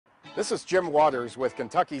This is Jim Waters with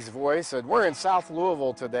Kentucky's Voice, and we're in South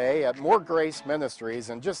Louisville today at More Grace Ministries,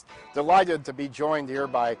 and just delighted to be joined here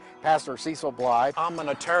by Pastor Cecil Blythe. I'm an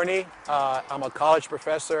attorney, I'm a college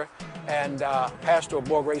professor, and pastor of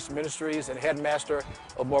More Grace Ministries and headmaster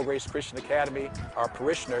of More Grace Christian Academy. Our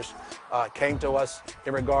parishioners came to us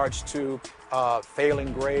in regards to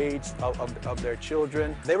failing grades of their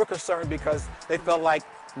children. They were concerned because they felt like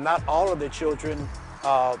not all of their children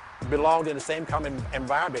belonged in the same common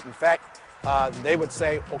environment. In fact, they would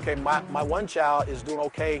say, okay, my one child is doing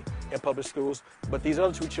okay in public schools, but these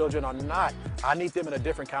other two children are not. I need them in a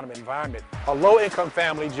different kind of environment. A low-income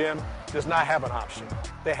family, Jim, does not have an option.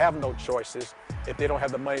 They have no choices if they don't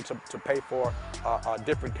have the money to pay for a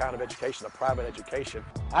different kind of education, a private education.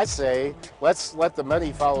 I say, let's let the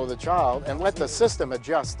money follow the child and let the system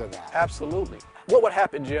adjust to that. Absolutely. What would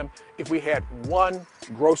happen, Jim, if we had one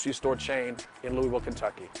grocery store chain in Louisville,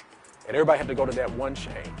 Kentucky, and everybody had to go to that one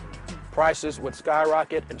chain? Prices would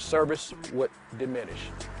skyrocket and service would diminish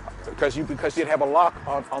because you'd have a lock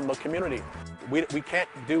on the community. We can't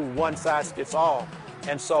do one size fits all.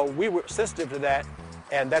 And so we were sensitive to that,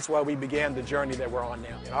 and that's why we began the journey that we're on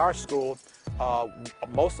now. In our school,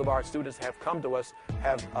 most of our students have come to us,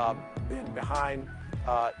 have been behind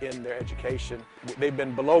in their education. They've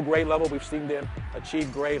been below grade level. We've seen them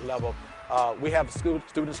achieve grade level. We have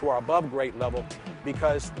students who are above grade level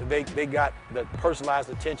because they got the personalized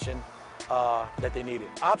attention that they needed.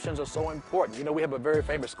 Options are so important. You know, we have a very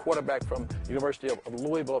famous quarterback from the University of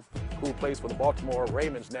Louisville who plays for the Baltimore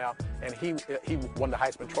Ravens now, and he won the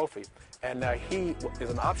Heisman Trophy. And he is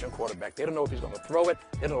an option quarterback. They don't know if he's going to throw it.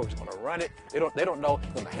 They don't know if he's going to run it. They don't know if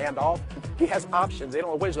he's going to hand off. He has options. They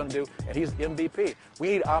don't know what he's going to do, and he's MVP. We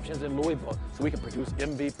need options in Louisville so we can produce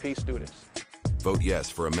MVP students. Vote yes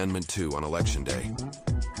for Amendment 2 on Election Day.